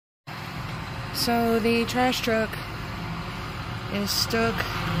So the trash truck is stuck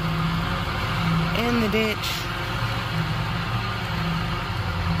in the ditch.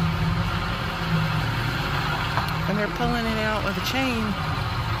 And they're pulling it out with a chain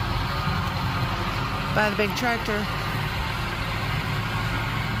by the big tractor.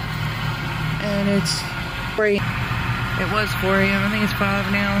 And it's free. It was 4 a.m. I think it's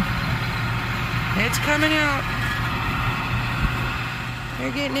 5 now. It's coming out.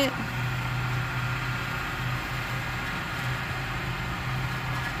 They're getting it.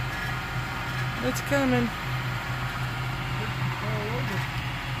 It's coming.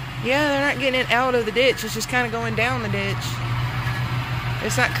 Yeah, they're not getting it out of the ditch. It's just kind of going down the ditch.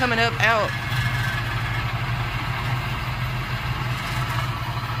 It's not coming up out.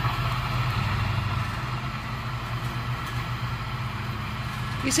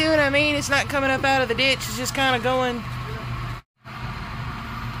 You see what I mean? It's not coming up out of the ditch. It's just kind of going.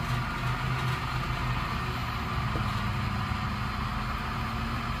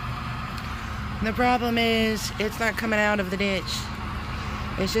 The problem is, it's not coming out of the ditch.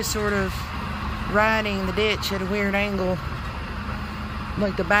 It's just sort of riding the ditch at a weird angle.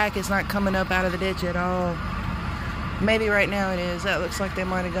 Like the back is not coming up out of the ditch at all. Maybe right now it is. That looks like they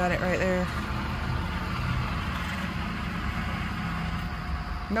might have got it right there.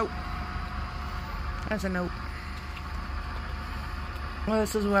 Nope. That's a nope. Well,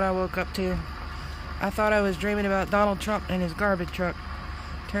 this is what I woke up to. I thought I was dreaming about Donald Trump and his garbage truck.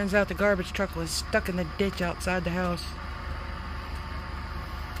 Turns out the garbage truck was stuck in the ditch outside the house.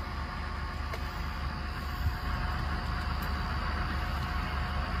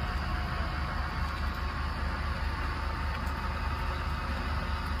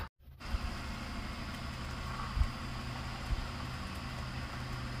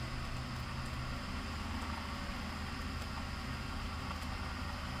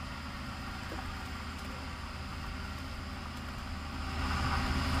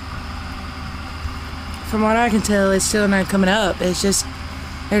 From what I can tell, it's still not coming up. It's just,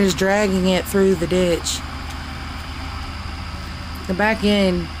 they're just dragging it through the ditch. The back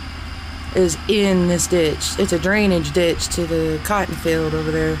end is in this ditch. It's a drainage ditch to the cotton field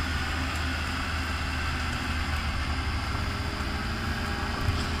over there.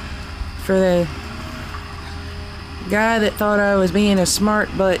 For the guy that thought I was being a smart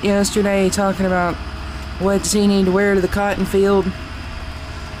butt yesterday talking about what does he need to wear to the cotton field,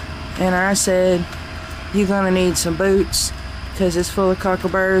 and I said, you're gonna need some boots because it's full of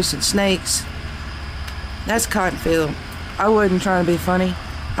cockleburs and snakes. That's cotton field. I wasn't trying to be funny.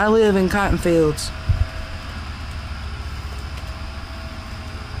 I live in cotton fields.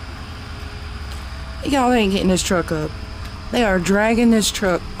 Y'all ain't getting this truck up. They are dragging this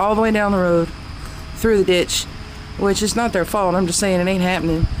truck all the way down the road through the ditch, which is not their fault. I'm just saying it ain't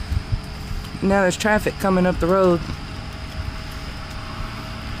happening. Now there's traffic coming up the road.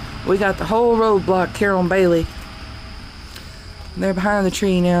 We got the whole road blocked, Carroll and Bailey. They're behind the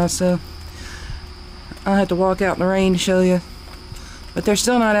tree now, so I'll have to walk out in the rain to show you. But they're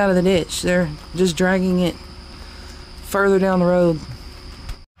still not out of the ditch. They're just dragging it further down the road.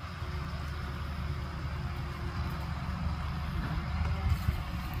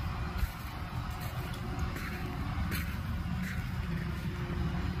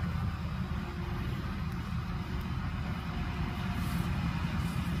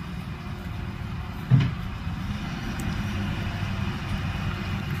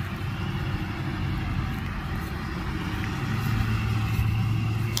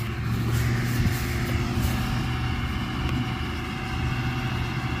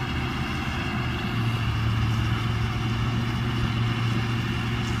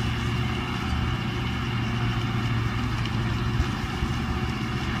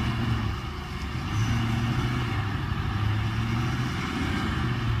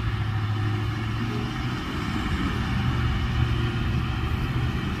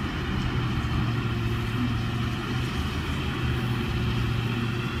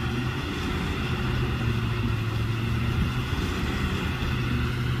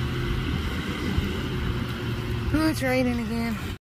 Oh, it's raining again.